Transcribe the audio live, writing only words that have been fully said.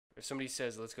If somebody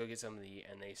says, let's go get something,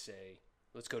 and they say,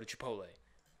 let's go to Chipotle,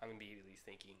 I'm immediately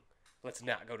thinking, let's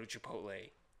not go to Chipotle.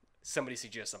 Somebody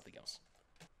suggest something else.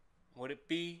 What it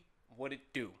be? What it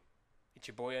do? It's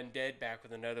your boy Undead back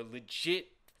with another legit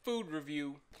food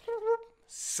review.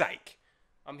 Psych.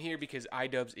 I'm here because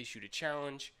iDubbbz issued a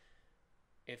challenge.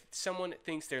 If someone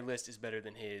thinks their list is better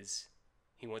than his,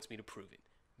 he wants me to prove it.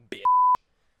 Bitch.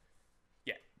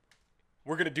 Yeah.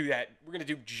 We're going to do that. We're going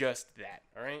to do just that,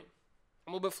 alright?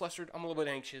 I'm a little bit flustered. I'm a little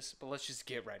bit anxious, but let's just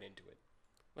get right into it.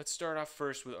 Let's start off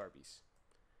first with Arby's.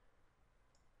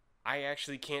 I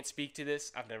actually can't speak to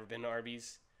this. I've never been to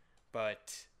Arby's,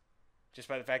 but just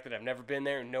by the fact that I've never been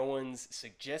there and no one's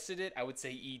suggested it, I would say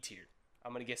E tier.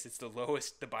 I'm going to guess it's the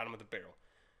lowest, the bottom of the barrel.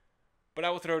 But I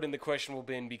will throw it in the questionable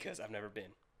bin because I've never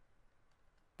been.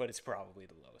 But it's probably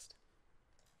the lowest.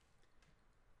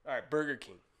 Alright, Burger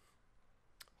King.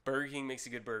 Burger King makes a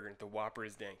good burger. The Whopper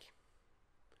is dank.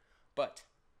 But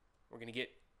we're going to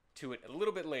get to it a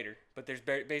little bit later. But there's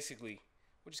basically,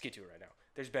 we'll just get to it right now.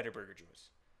 There's better burger joints.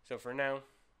 So for now,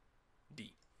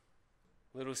 D.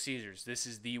 Little Caesars. This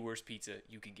is the worst pizza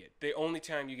you can get. The only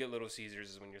time you get Little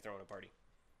Caesars is when you're throwing a party.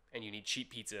 And you need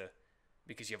cheap pizza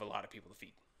because you have a lot of people to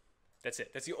feed. That's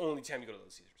it. That's the only time you go to Little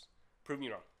Caesars. Prove me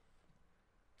wrong.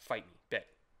 Fight me. Bet.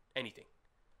 Anything.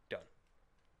 Done.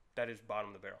 That is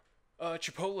bottom of the barrel.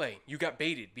 Chipotle. You got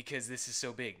baited because this is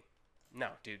so big. No,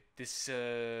 dude. This,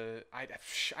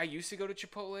 I used to go to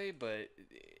Chipotle, but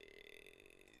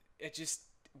it just,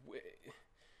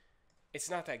 it's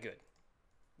not that good.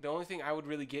 The only thing I would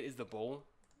really get is the bowl.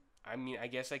 I mean, I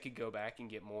guess I could go back and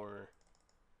get more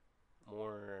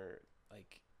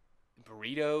like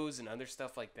burritos and other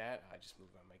stuff like that. I just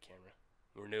moved on my camera.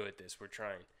 We're new at this. We're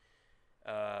trying.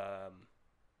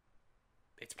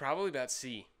 It's probably about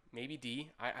C, maybe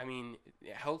D. I mean,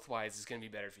 health-wise, it's gonna be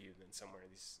better for you than somewhere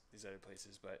these other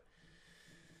places. But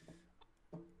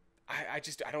I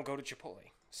don't go to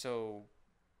Chipotle. So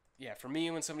yeah, for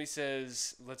me, when somebody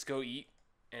says let's go eat,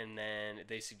 and then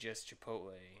they suggest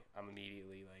Chipotle, I'm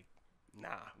immediately like,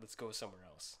 nah, let's go somewhere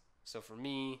else. So for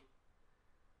me,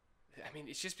 I mean,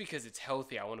 it's just because it's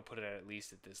healthy, I want to put it at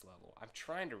least at this level. I'm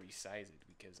trying to resize it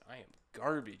because I am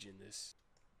garbage in this.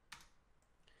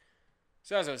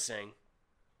 So as I was saying,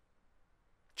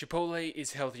 Chipotle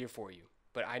is healthier for you,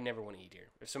 but I never want to eat here.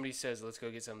 If somebody says, let's go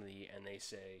get something to eat, and they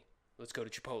say, let's go to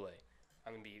Chipotle,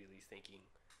 I'm immediately thinking,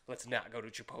 let's not go to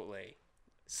Chipotle.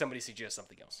 Somebody suggest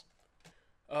something else.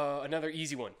 Another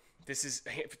easy one. This is,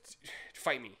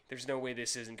 fight me. There's no way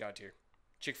this isn't God tier.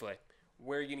 Chick-fil-A.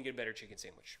 Where are you going to get a better chicken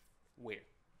sandwich? Where?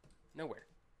 Nowhere.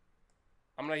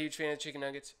 I'm not a huge fan of chicken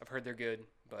nuggets. I've heard they're good,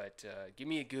 but give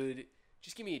me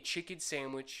a chicken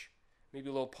sandwich, maybe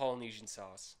a little Polynesian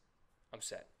sauce. I'm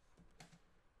set.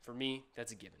 For me,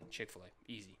 that's a given.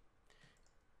 Chick-fil-A. Easy.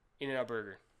 In-N-Out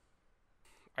Burger.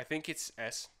 I think it's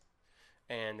S,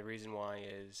 and the reason why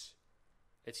is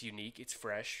it's unique, it's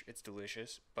fresh, it's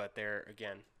delicious, but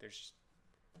there's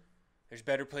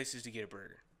better places to get a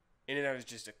burger. In-N-Out is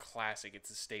just a classic.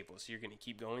 It's a staple, so you're going to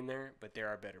keep going there, but there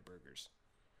are better burgers.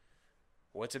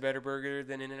 What's a better burger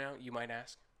than In-N-Out, you might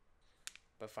ask?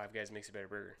 But Five Guys makes a better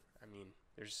burger. I mean,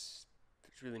 there's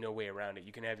really no way around it.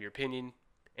 You can have your opinion,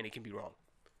 and it can be wrong.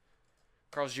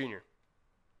 Carl's Jr.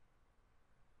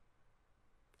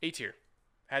 A tier.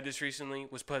 Had this recently,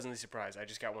 was pleasantly surprised. I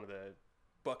just got one of the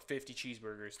 $1.50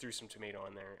 cheeseburgers, threw some tomato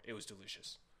on there. It was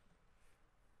delicious.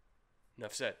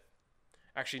 Enough said.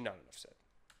 Actually, not enough said.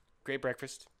 Great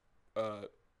breakfast.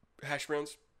 Hash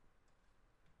browns.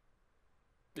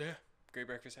 Yeah, great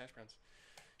breakfast, hash browns.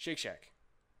 Shake Shack.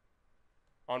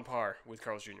 On par with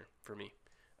Carl's Jr. for me.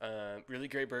 Really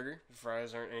great burger. The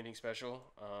fries aren't anything special.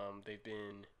 They've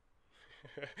been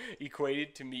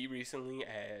equated to me recently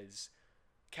as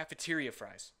cafeteria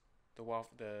fries. What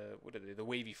are they? The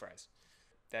wavy fries.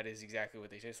 That is exactly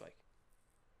what they taste like.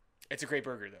 It's a great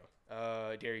burger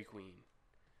though. Dairy Queen.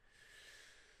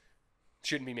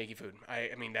 Shouldn't be making food.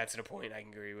 I mean, that's a point I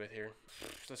can agree with here.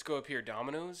 Let's go up here.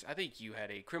 Domino's. I think you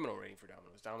had a criminal rating for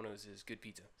Domino's. Domino's is good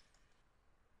pizza.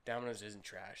 Domino's isn't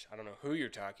trash. I don't know who you're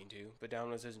talking to, but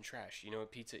Domino's isn't trash. You know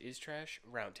what pizza is trash?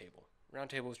 Round Table. Round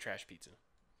Table is trash pizza.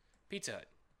 Pizza Hut.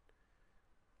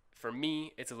 For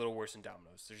me, it's a little worse than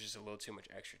Domino's. There's just a little too much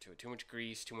extra to it. Too much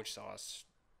grease, too much sauce.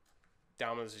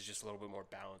 Domino's is just a little bit more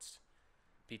balanced.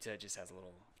 Pizza Hut just has a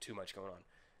little too much going on.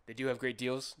 They do have great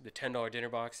deals. The $10 dinner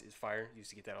box is fire.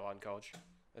 Used to get that a lot in college.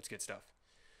 That's good stuff.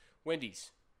 Wendy's.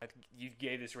 You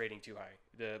gave this rating too high.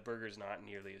 The burger's not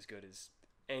nearly as good as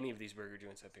any of these burger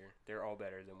joints up here. They're all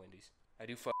better than Wendy's. I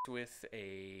do fuck with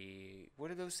a...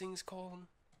 What are those things called?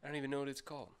 I don't even know what it's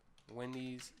called.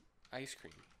 Wendy's ice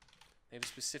cream. They have a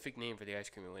specific name for the ice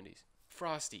cream at Wendy's.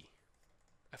 Frosty.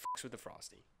 I fucks with the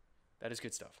Frosty. That is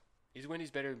good stuff. Is Wendy's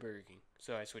better than Burger King?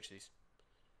 So I switch these.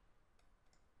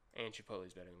 And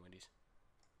Chipotle's better than Wendy's.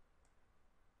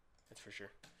 That's for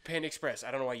sure. Panda Express. I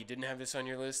don't know why you didn't have this on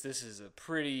your list. This is a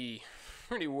pretty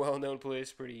well-known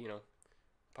place. Pretty,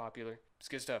 popular. It's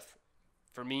good stuff.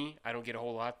 For me, I don't get a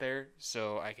whole lot there,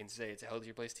 so I can say it's a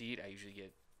healthier place to eat. I usually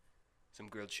get some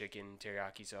grilled chicken,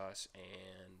 teriyaki sauce,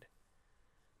 and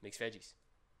mixed veggies.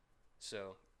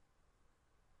 So,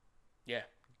 yeah,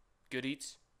 good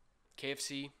eats.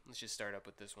 KFC, let's just start up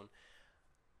with this one.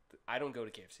 I don't go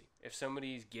to KFC. If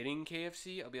somebody's getting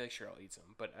KFC, I'll be like, sure, I'll eat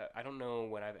some. But I don't know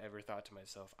when I've ever thought to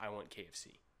myself, I want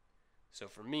KFC. So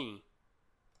for me,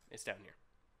 it's down here.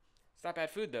 It's not bad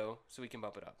food, though, so we can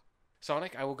bump it up.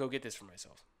 Sonic, I will go get this for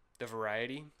myself. The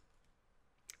variety,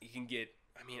 you can get,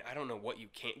 I don't know what you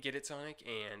can't get at Sonic,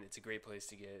 and it's a great place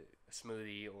to get a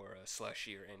smoothie or a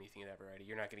slushie or anything of that variety.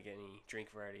 You're not going to get any drink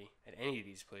variety at any of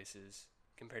these places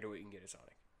compared to what you can get at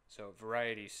Sonic. So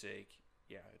variety's sake,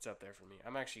 yeah, it's up there for me.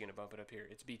 I'm actually going to bump it up here.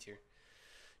 It's B tier.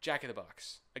 Jack in the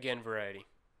Box. Again, variety.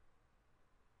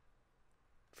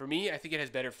 For me, I think it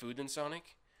has better food than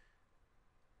Sonic.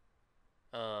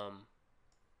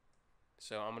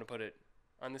 So I'm going to put it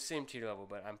on the same tier level,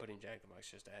 but I'm putting Jack in the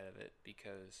Box just ahead of it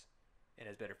because it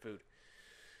has better food.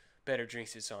 Better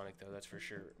drinks than Sonic, though, that's for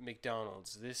sure.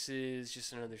 McDonald's. This is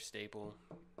just another staple.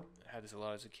 I had this a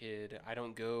lot as a kid. I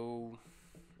don't go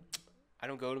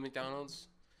to McDonald's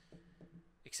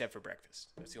except for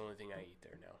breakfast. That's the only thing I eat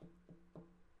there now.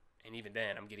 And even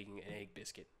then, I'm getting an egg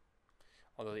biscuit.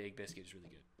 Although the egg biscuit is really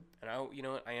good. And you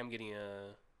know what? I am getting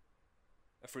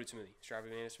a fruit smoothie. Strawberry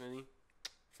banana smoothie.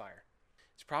 Fire.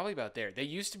 It's probably about there. They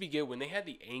used to be good when they had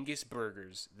the Angus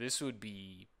burgers. This would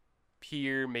be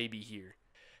here, maybe here.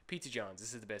 Pizza John's.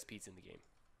 This is the best pizza in the game.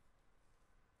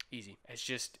 Easy. It's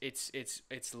just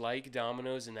it's like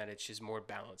Domino's in that it's just more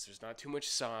balanced. There's not too much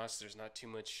sauce. There's not too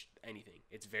much anything.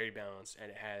 It's very balanced and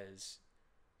it has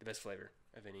the best flavor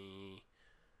of any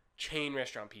chain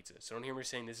restaurant pizza. So don't hear me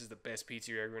saying this is the best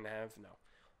pizza you're ever gonna have. No,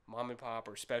 mom and pop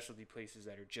or specialty places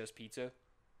that are just pizza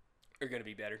are gonna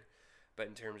be better. But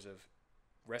in terms of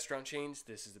restaurant chains,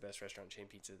 this is the best restaurant chain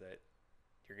pizza that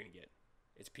you're gonna get.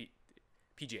 It's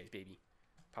PJ's, baby.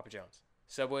 Papa John's.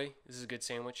 Subway. This is a good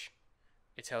sandwich.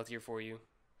 It's healthier for you.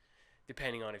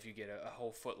 Depending on if you get a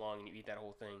whole foot long and you eat that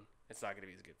whole thing, it's not gonna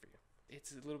be as good for you.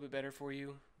 It's a little bit better for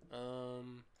you.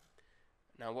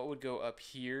 Now what would go up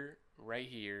here, right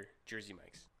here? Jersey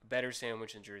Mike's. Better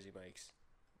sandwich than Jersey Mike's.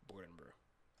 Board and Brew.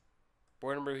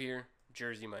 Board and Brew here.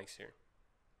 Jersey Mike's here.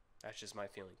 That's just my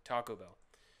feeling. Taco Bell.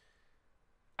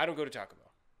 I don't go to Taco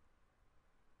Bell.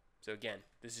 So again,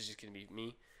 this is just going to be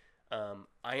me.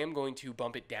 I am going to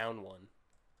bump it down one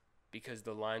because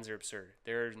the lines are absurd.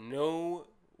 There are no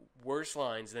worse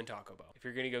lines than Taco Bell. If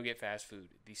you're going to go get fast food,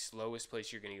 the slowest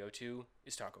place you're going to go to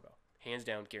is Taco Bell. Hands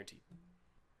down, guaranteed.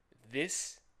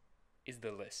 This is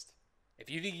the list. If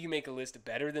you think you can make a list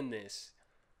better than this,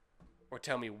 or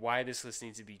tell me why this list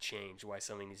needs to be changed, why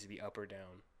something needs to be up or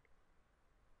down,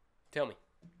 tell me.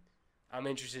 I'm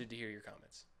interested to hear your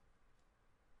comments.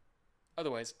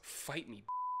 Otherwise, fight me,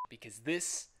 because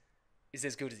this is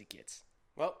as good as it gets.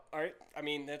 Well, alright.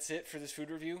 That's it for this food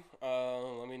review.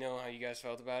 Let me know how you guys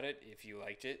felt about it, if you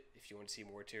liked it, if you want to see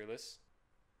more tier lists.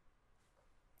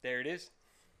 There it is.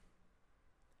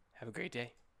 Have a great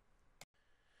day.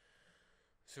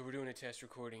 So we're doing a test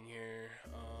recording here.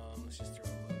 Let's just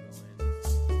throw a